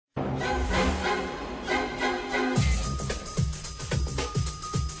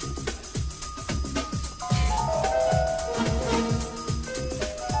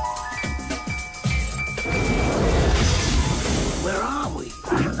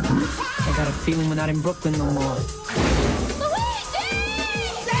feeling we're not in Brooklyn no more.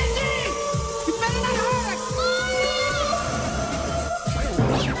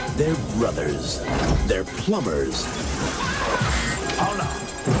 They're brothers. They're plumbers. Oh no.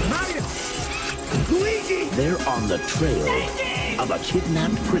 Luigi! They're on the trail of a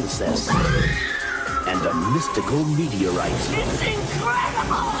kidnapped princess and a mystical meteorite. It's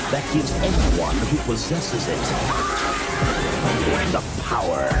incredible! That gives anyone who possesses it the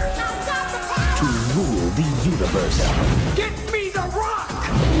power to rule the universe. Get me the rock!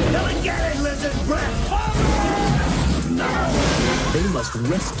 Don't get it, lizard breath! Now, they must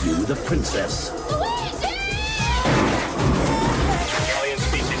rescue the princess. Alien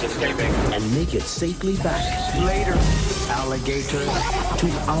species escaping. And make it safely back. Later, alligator. To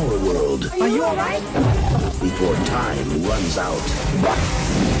our world. Are you alright? Before time runs out.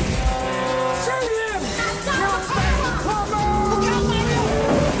 Save him!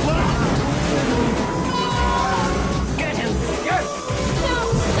 Get him! Yes!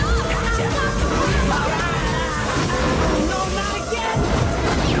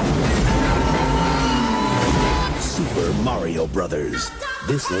 Super Mario Brothers.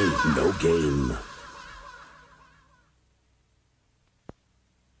 This ain't no game.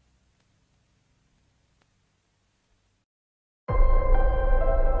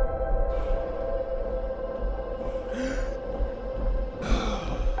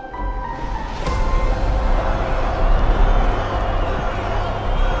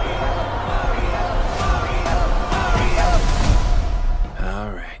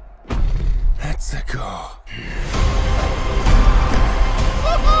 All right. Let's go.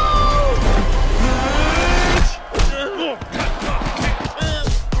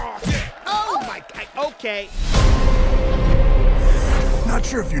 Oh my God! Okay. Not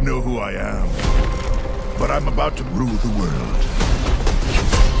sure if you know who I am, but I'm about to rule the world.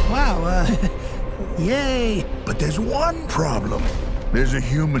 Wow. Yay! But there's one problem. There's a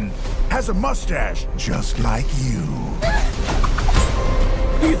human, has a mustache, just like you.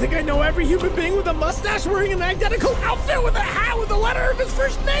 You think I know every human being with a mustache wearing an identical outfit with a hat with the letter of his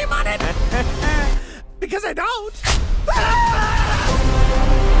first name on it? Because I don't.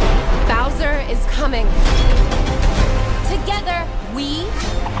 Bowser is coming. Together, we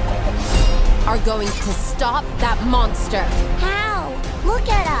are going to stop that monster. How? Look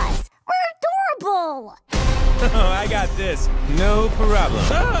at us. We're adorable. Oh, I got this. No problem.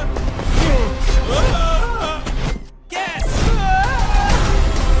 Yes!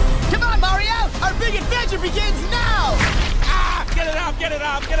 Come on, Mario! Our big adventure begins now! Ah! Get it off! Get it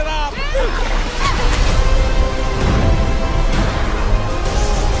off! Get it off!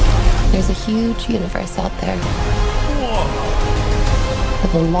 There's a huge universe out there. Whoa.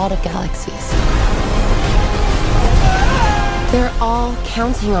 With a lot of galaxies. They're all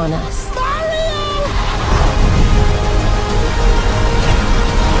counting on us.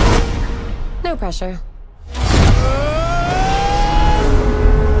 No pressure.